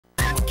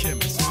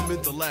I'm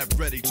in the lab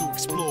ready to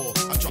explore.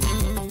 I drop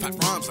fat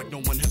rhymes like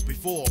no one has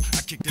before.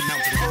 I kick the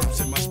nouns and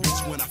verbs in my speech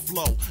when I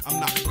flow. I'm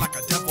not like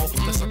a devil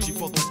that's searching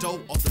for the dough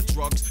or the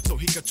drugs so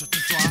he could touch the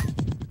try.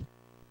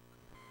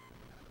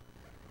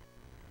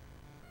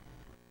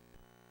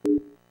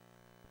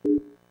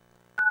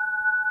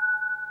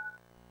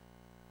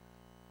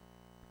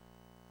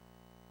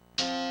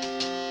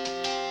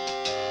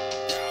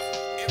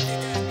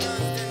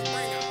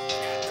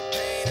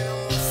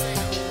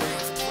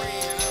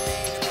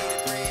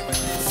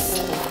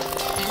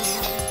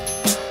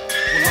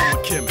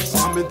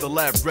 I'm in the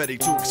lab ready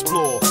to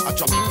explore. I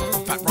drop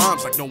fat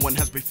rhymes like no one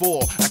has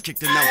before. I kick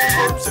the nouns and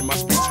verbs in my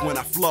speech when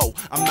I flow.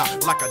 I'm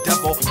not like a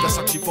devil that's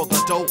searching for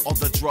the dough or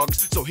the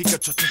drugs so he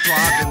could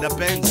drive in the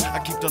Benz. I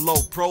keep the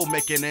low pro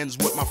making ends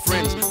with my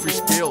friends. Free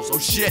skills, oh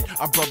shit,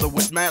 a brother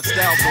with mad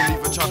style. Don't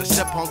even try to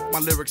step punk, my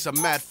lyrics are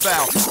mad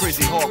foul.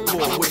 Crazy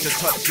hardcore with a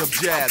touch of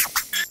jazz.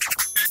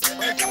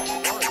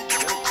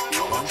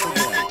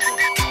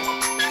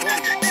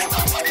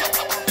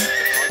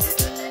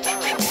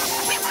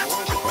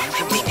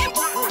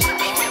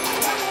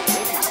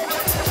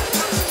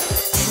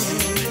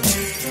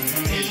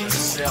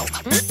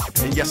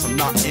 And yes, I'm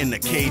not in the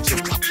cage. To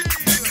the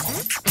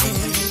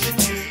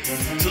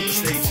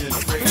stage in the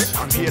rage,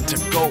 I'm here to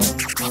go,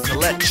 to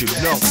let you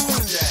know.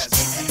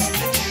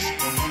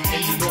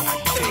 And you know I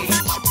cage.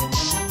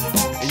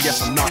 And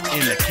yes, I'm not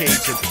in the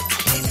cage.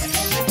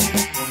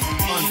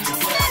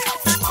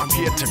 I'm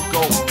here to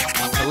go,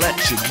 to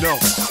let you know.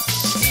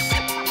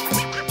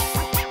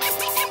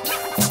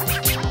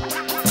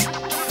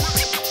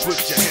 Put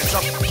your hands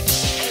up.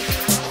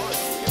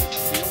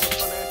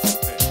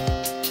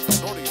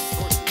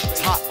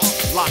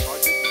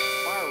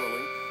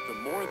 Spiraling to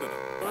more than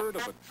 $1/3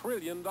 of $1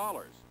 trillion.